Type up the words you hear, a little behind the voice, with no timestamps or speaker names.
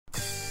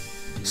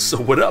So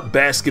what up,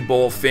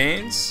 basketball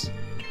fans?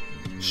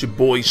 It's your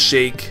boy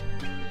Shake.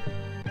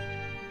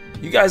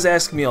 You guys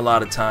ask me a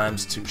lot of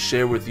times to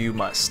share with you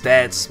my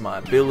stats, my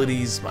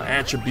abilities, my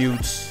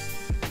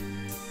attributes.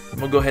 I'm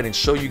gonna go ahead and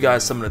show you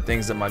guys some of the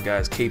things that my guy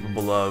is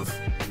capable of.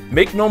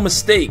 Make no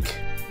mistake,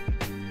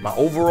 my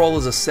overall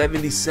is a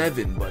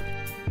 77, but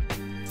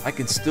I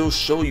can still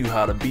show you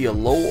how to be a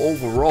low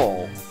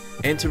overall,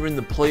 entering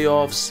the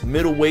playoffs,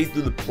 middle way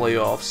through the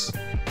playoffs,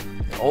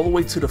 and all the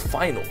way to the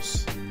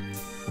finals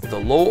with a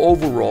low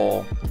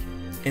overall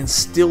and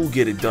still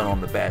get it done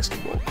on the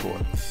basketball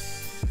court.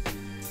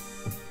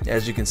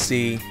 As you can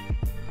see,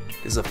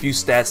 there's a few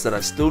stats that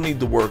I still need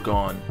to work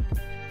on.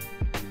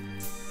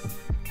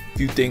 A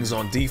few things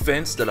on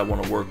defense that I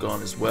want to work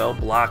on as well.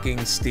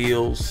 Blocking,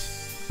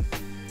 steals,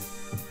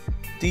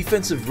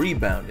 defensive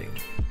rebounding.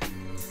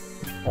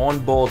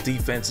 On-ball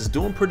defense is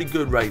doing pretty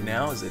good right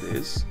now as it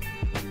is.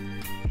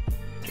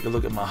 Take a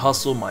look at my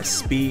hustle. My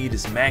speed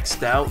is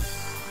maxed out.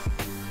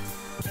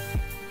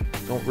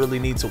 Don't really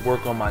need to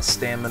work on my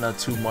stamina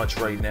too much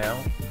right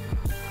now.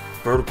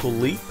 Vertical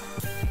leap.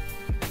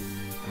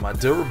 And my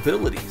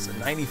durability is a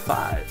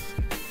 95.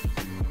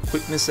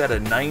 Quickness at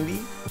a 90.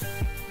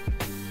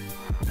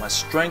 My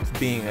strength,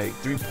 being a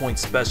three-point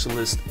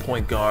specialist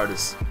point guard,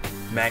 is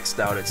maxed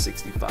out at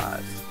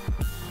 65.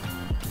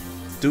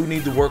 Do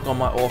need to work on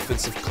my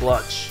offensive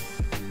clutch.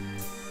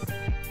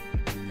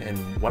 And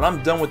when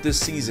I'm done with this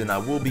season, I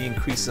will be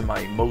increasing my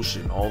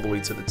emotion all the way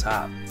to the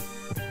top.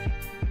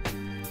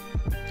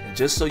 And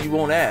just so you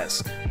won't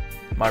ask,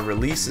 my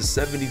release is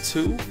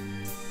 72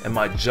 and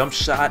my jump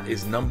shot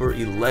is number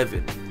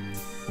 11.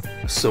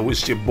 So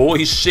it's your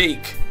boy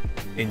Shake.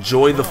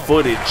 Enjoy the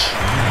footage.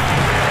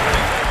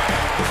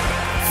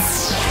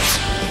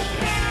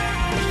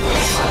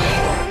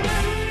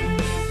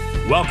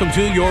 Welcome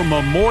to your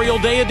Memorial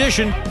Day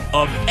edition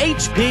of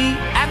HP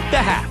at the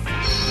Half.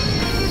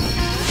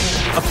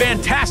 A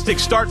fantastic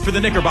start for the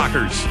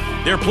Knickerbockers.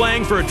 They're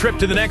playing for a trip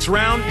to the next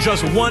round,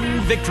 just one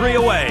victory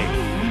away.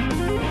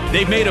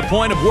 They've made a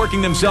point of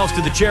working themselves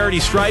to the charity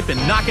stripe and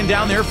knocking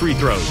down their free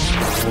throws.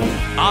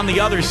 On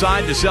the other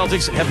side, the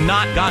Celtics have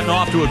not gotten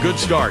off to a good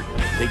start.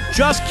 They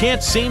just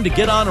can't seem to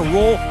get on a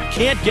roll,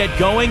 can't get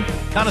going,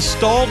 kind of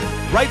stalled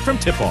right from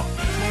tip-off.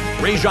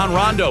 Rajon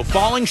Rondo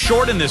falling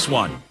short in this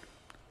one.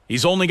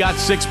 He's only got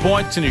 6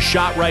 points, and his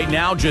shot right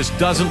now just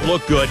doesn't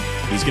look good.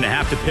 He's going to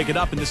have to pick it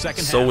up in the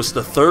second half. So it's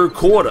the third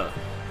quarter,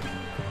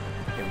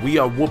 and we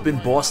are whooping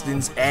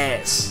Boston's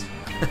ass.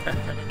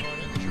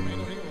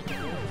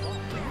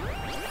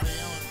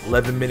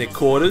 11-minute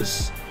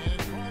quarters.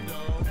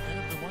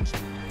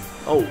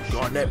 Oh,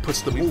 Garnett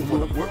puts the move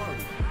on the work.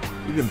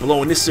 We've been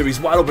blowing this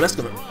series wide open. That's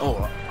gonna.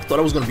 Oh, I thought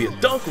it was gonna be a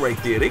dunk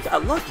right there. They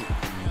got lucky.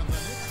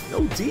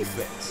 No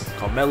defense.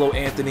 Carmelo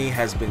Anthony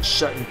has been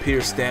shutting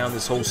Pierce down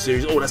this whole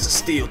series. Oh, that's a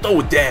steal.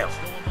 Throw it down.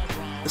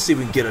 Let's see if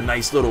we can get a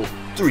nice little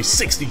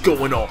 360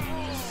 going on.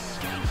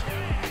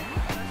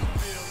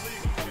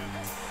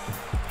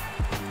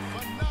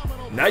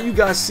 Now you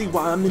guys see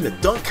why I'm in the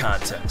dunk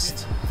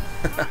contest.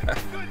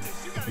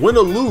 Win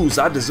or lose,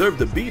 I deserve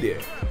to be there.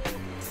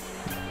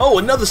 Oh,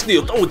 another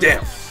steal. Throw it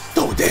down.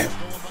 Throw it down.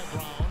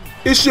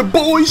 It's your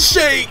boy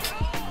Shake.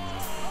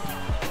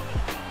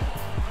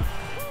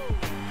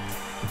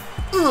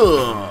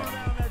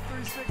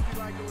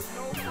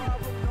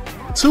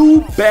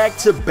 Two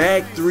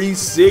back-to-back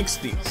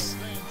 360s.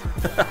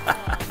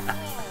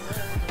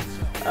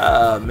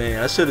 Ah,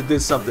 man, I should have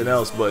did something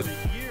else, but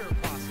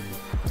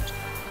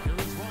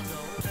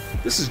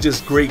this is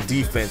just great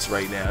defense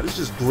right now. This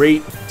is just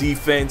great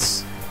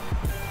defense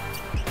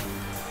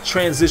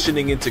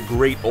transitioning into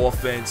great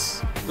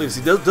offense. Look,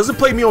 he doesn't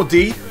play me on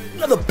D.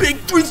 Another big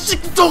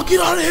 360. Don't get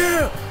out of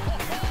here.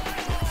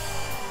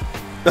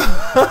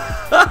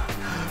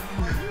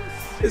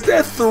 Is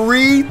that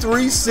 3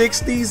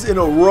 360s in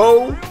a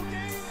row?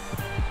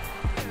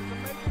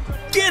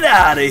 Get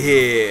out of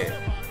here.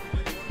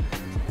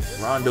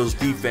 Rondo's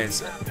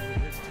defense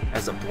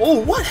has a... Oh,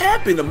 what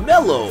happened to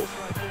Melo?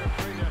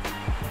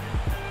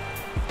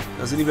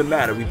 Doesn't even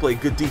matter. We play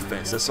good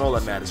defense. That's all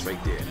that matters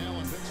right there.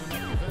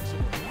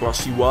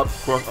 Cross you up.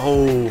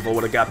 Oh, if I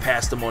would have got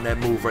past him on that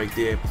move right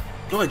there.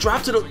 Go ahead,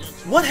 drop to the...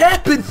 What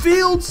happened,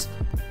 Fields?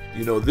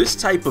 You know, this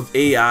type of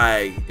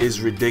AI is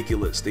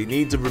ridiculous. They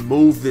need to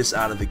remove this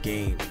out of the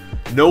game.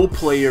 No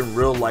player in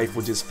real life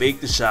will just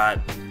fake the shot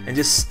and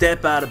just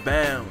step out of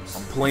bounds.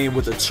 I'm playing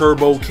with a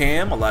turbo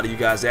cam. A lot of you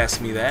guys ask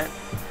me that.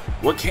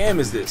 What cam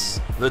is this?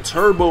 The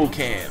turbo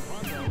cam.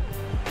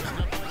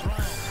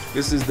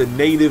 This is the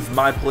native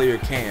My Player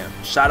cam.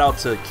 Shout out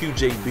to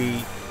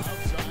QJB.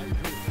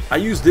 I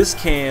use this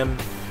cam,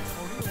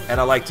 and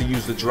I like to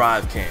use the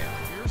drive cam.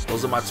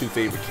 Those are my two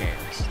favorite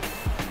cams.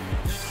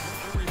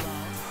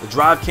 The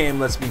drive cam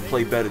lets me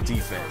play better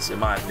defense, in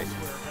my opinion.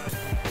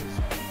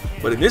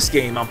 But in this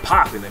game, I'm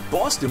popping. In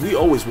Boston, we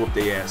always whoop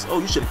their ass. Oh,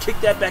 you should have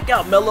kicked that back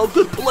out, Melo.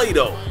 Good play,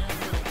 though.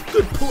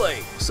 Good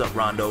play. What's up,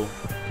 Rondo? Go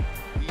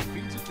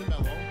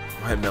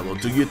ahead, Melo.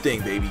 Do your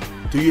thing, baby.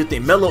 Do your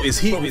thing. Melo is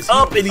heating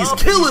up, and he's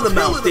killing them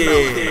out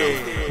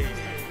there.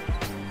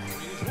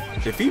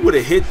 If he would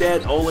have hit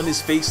that all in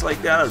his face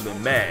like that, I'd have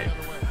been mad.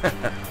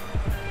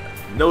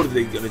 Know that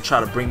they're going to try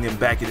to bring them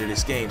back into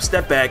this game.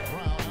 Step back.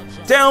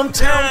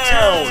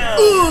 Downtown.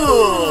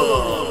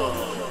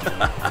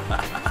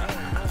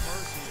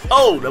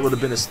 Oh, that would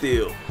have been a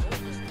steal.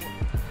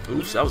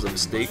 Oops, that was a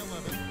mistake.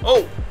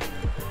 Oh.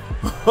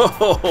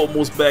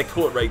 Almost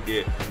backcourt right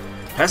there.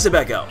 Pass it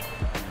back out.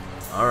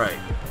 All right.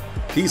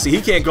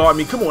 He can't guard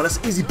me. Come on, that's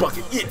an easy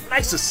bucket. Yeah,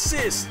 nice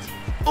assist.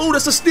 Oh,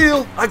 that's a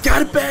steal. I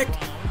got it back.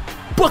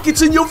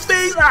 Buckets in your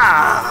face.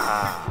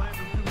 Ah.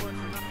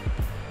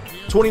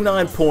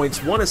 29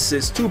 points, 1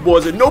 assist, 2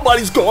 boards, and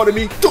nobody's guarding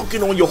me.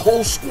 Dunking on your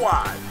whole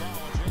squad.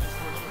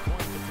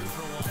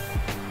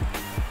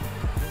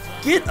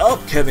 Get up,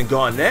 Kevin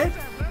Garnett.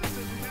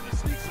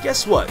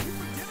 Guess what?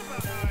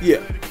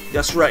 Yeah,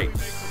 that's right.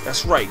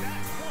 That's right.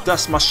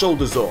 Dust my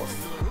shoulders off.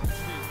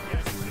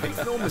 Make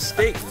no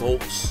mistake,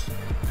 folks.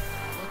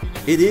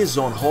 It is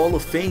on Hall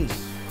of Fame.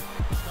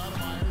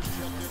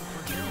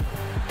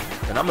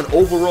 And I'm an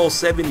overall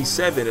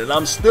 77, and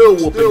I'm still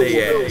whooping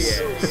their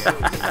ass.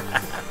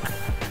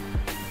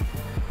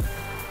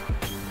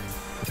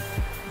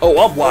 Oh,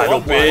 I'm wide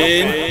open.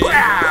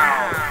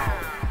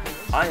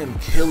 I am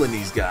killing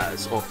these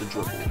guys off the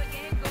dribble.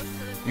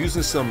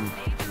 Using some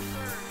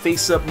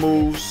face-up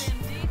moves.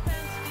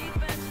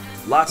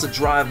 Lots of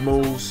drive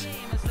moves.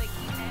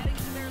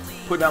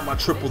 Putting out my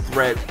triple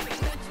threat.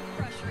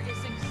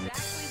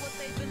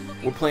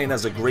 We're playing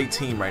as a great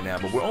team right now,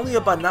 but we're only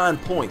up by 9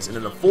 points. And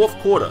in the fourth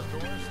quarter,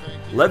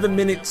 11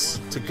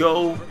 minutes to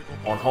go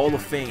on Hall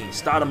of Fame.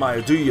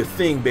 Stoudemire, do your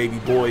thing, baby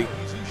boy.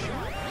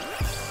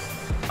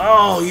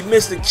 Oh, he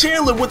missed it.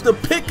 Chandler with the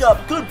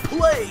pickup. Good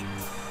play.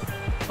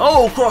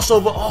 Oh,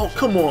 crossover. Oh,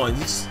 come on.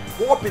 He's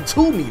warping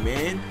to me,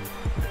 man.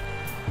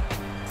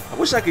 I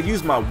wish I could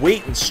use my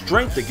weight and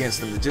strength against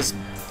him to just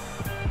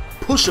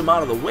push him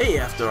out of the way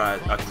after I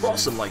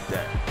cross him like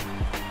that.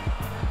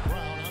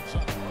 It's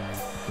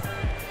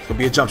going to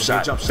be a jump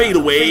shot. Fade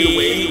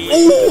away.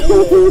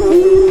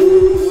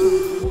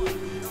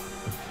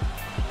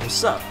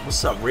 What's up?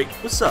 What's up, Rick?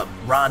 What's up,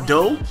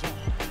 Rondo?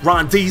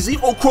 Rondeezy.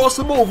 Oh, cross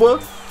him over.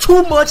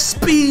 Too much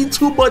speed,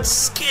 too much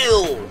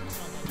skill.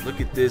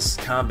 Look at this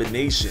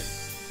combination.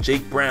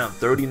 Jake Brown,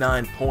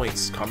 39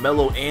 points.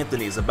 Carmelo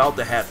Anthony is about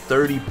to have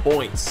 30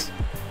 points.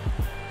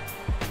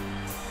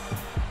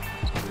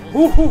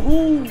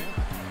 Woo-hoo-hoo.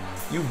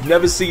 You've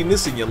never seen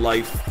this in your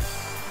life.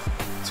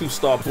 2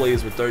 star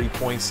players with 30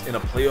 points in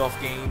a playoff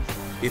game.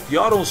 If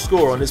y'all don't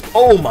score on this,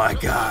 oh my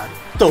God,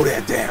 throw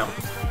that down.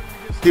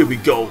 Here we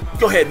go.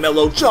 Go ahead,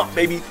 Melo. Jump,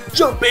 baby.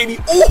 Jump, baby.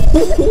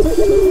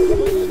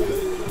 Ooh.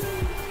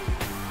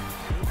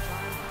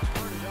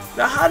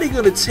 Now, how they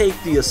gonna take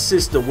the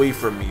assist away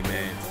from me,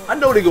 man? I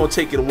know they're gonna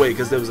take it away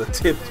because there was a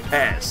tipped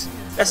pass.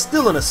 That's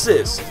still an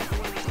assist.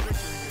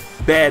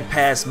 Bad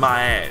pass,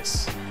 my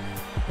ass.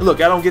 And look,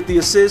 I don't get the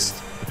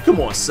assist. Come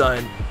on,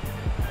 son.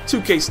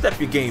 2K, step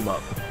your game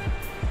up.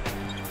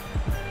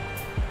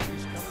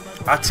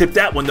 I tipped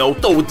that one though.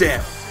 Throw it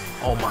down.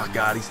 Oh my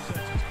God, he's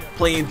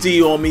playing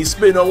D on me.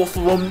 Spin off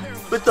of him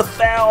with the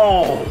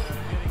foul.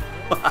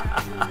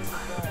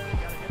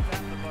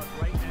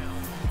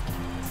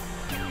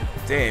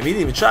 Damn, he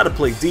didn't even try to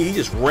play D. He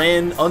just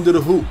ran under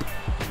the hoop.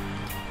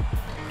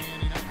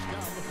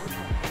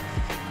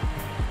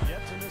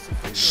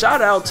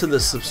 Shout out to the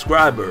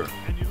subscriber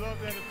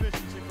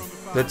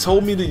that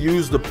told me to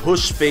use the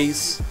push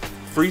face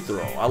free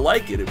throw. I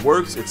like it. It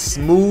works. It's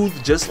smooth,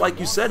 just like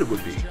you said it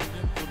would be.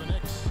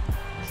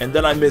 And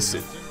then I miss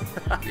it.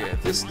 Yeah,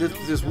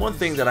 there's one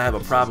thing that I have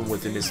a problem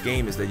with in this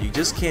game is that you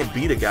just can't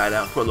beat a guy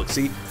down court. Look,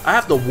 see, I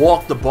have to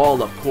walk the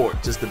ball up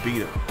court just to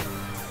beat him.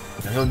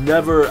 And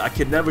I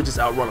can never just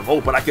outrun him.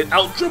 Oh, but I can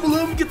out dribble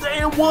him, get the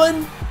and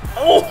one.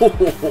 Oh!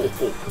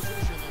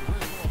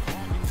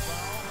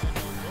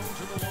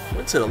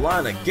 Went to the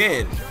line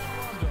again.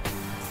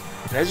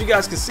 And as you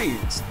guys can see,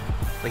 it's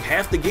like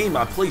half the game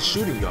I play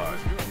shooting guard.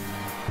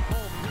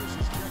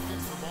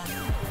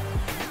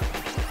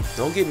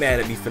 Don't get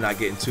mad at me for not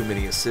getting too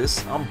many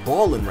assists. I'm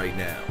balling right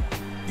now.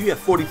 You have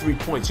 43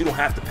 points. You don't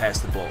have to pass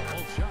the ball.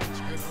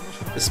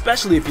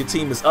 Especially if your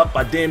team is up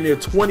by damn near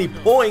 20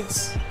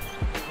 points.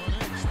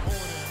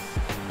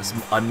 That's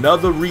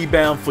another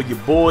rebound for your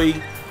boy.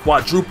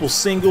 Quadruple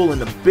single in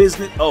the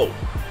business. Oh.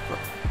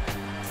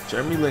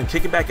 Jeremy Lin,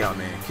 kick it back out,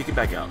 man. Kick it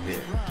back out. Yeah.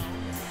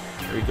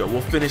 There we go.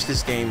 We'll finish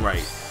this game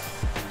right.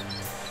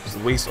 Just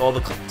waste all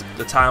the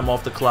time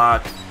off the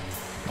clock.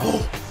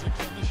 Oh.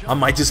 I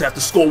might just have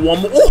to score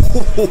one more.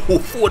 Oh,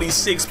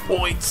 46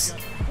 points.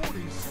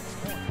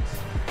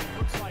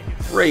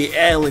 Ray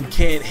Allen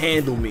can't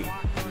handle me.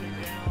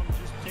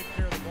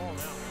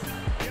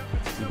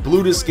 He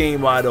blew this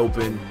game wide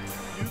open.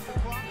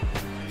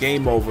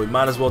 Game over. We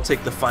might as well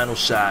take the final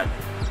shot.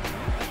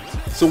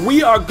 So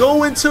we are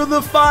going to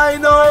the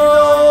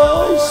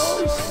finals.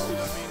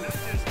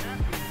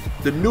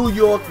 The New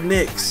York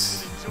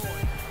Knicks.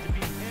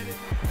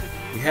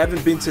 We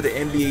haven't been to the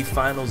NBA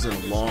Finals in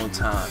a long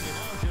time.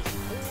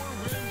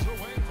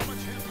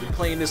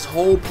 Playing this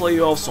whole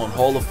playoffs on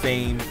Hall of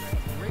Fame,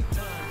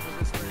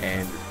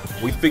 and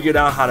We figured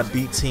out how to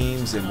beat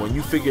teams, and when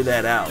you figure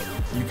that out,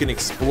 you can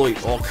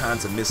exploit all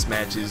kinds of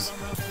mismatches.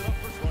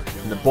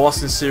 In the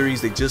Boston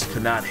series, they just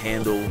could not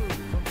handle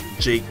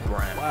Jake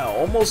Brown. Wow,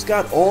 almost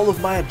got all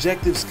of my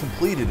objectives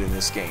completed in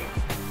this game.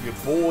 Your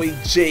boy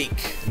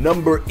Jake,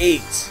 number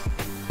 8,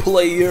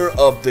 player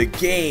of the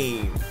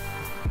game.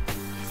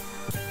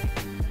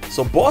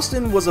 So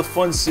Boston was a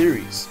fun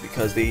series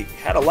because they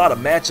had a lot of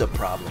matchup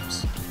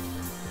problems.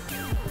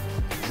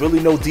 Really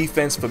no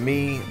defense for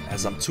me,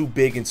 as I'm too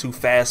big and too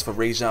fast for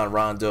Rajon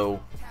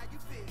Rondo.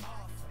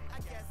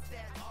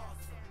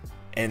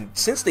 And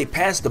since they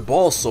passed the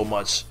ball so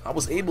much, I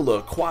was able to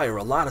acquire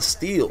a lot of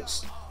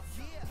steals.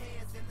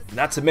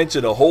 Not to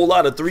mention a whole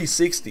lot of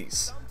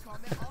 360s.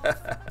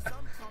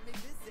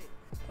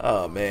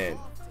 Oh man.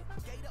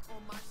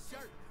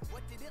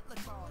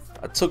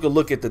 I took a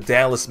look at the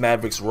Dallas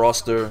Mavericks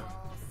roster.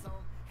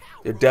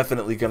 They're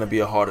definitely going to be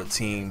a harder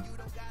team.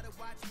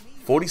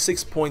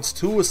 46 points,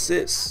 2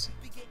 assists,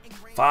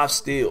 5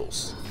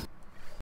 steals.